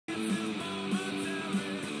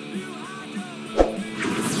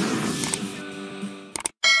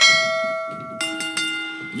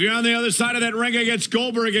On the other side of that ring against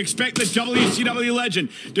Goldberg, expect the WCW legend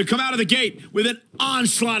to come out of the gate with an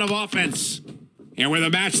onslaught of offense. And with a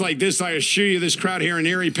match like this, I assure you this crowd here in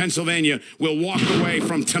Erie, Pennsylvania will walk away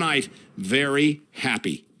from tonight very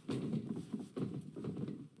happy.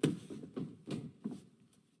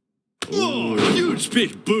 Oh, huge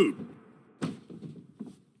big boot.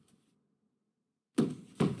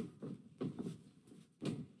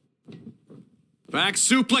 Back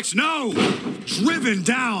suplex, no! Driven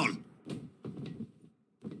down.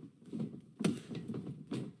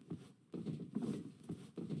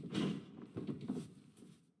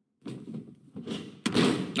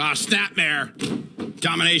 Snapmare.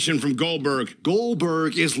 Domination from Goldberg.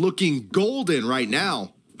 Goldberg is looking golden right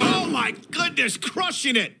now. Oh my goodness,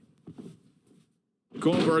 crushing it.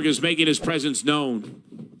 Goldberg is making his presence known.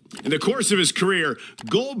 In the course of his career,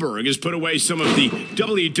 Goldberg has put away some of the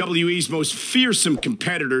WWE's most fearsome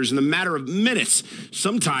competitors in the matter of minutes,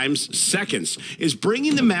 sometimes seconds. Is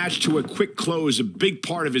bringing the match to a quick close a big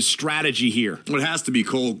part of his strategy here? Well, it has to be,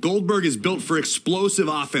 Cole. Goldberg is built for explosive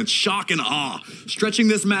offense, shock and awe. Stretching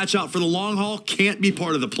this match out for the long haul can't be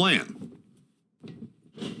part of the plan.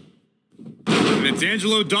 And it's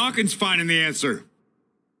Angelo Dawkins finding the answer.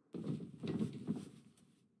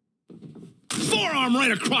 Forearm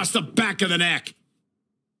right across the back of the neck.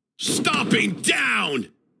 Stomping down.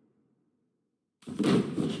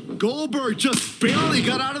 Goldberg just barely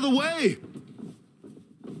got out of the way.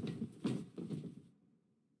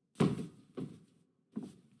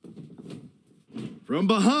 From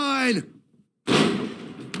behind.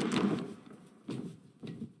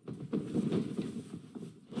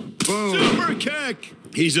 Boom. Super kick.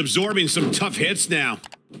 He's absorbing some tough hits now.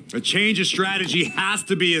 A change of strategy has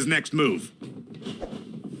to be his next move.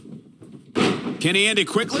 Can he end it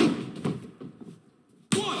quickly?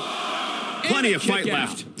 Plenty of fight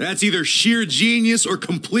left. That's either sheer genius or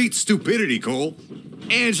complete stupidity, Cole.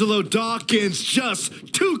 Angelo Dawkins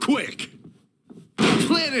just too quick.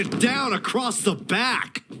 Planted down across the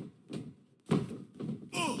back.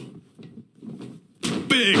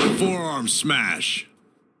 Big forearm smash.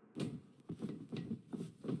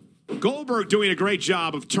 Goldberg doing a great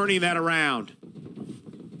job of turning that around.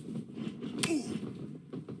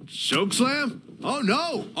 Chokeslam? Oh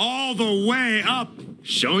no! All the way up.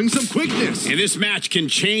 Showing some quickness. And this match can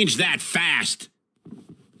change that fast.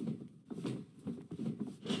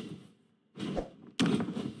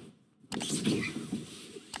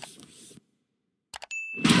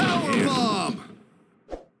 Powerbomb!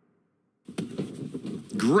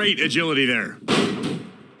 Great agility there.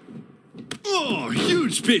 Oh,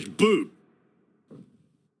 huge big boot.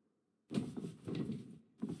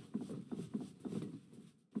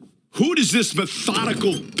 Who does this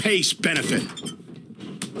methodical pace benefit?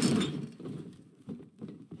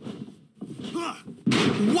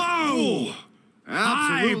 Whoa!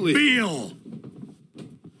 Absolutely. High Beal.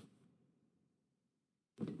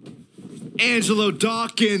 Angelo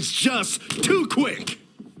Dawkins just too quick.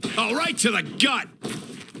 Oh, right to the gut.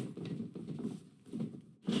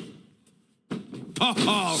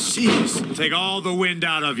 Oh, jeez. Take all the wind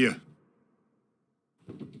out of you.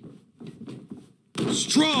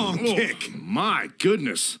 Strong kick. My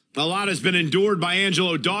goodness. A lot has been endured by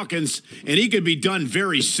Angelo Dawkins, and he could be done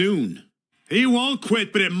very soon. He won't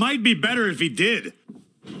quit, but it might be better if he did.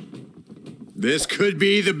 This could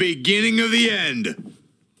be the beginning of the end.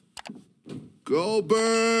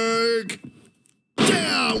 Goldberg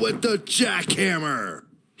down with the jackhammer.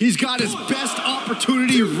 He's got his best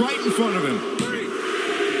opportunity right in front of him.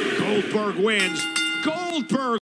 Goldberg wins. Goldberg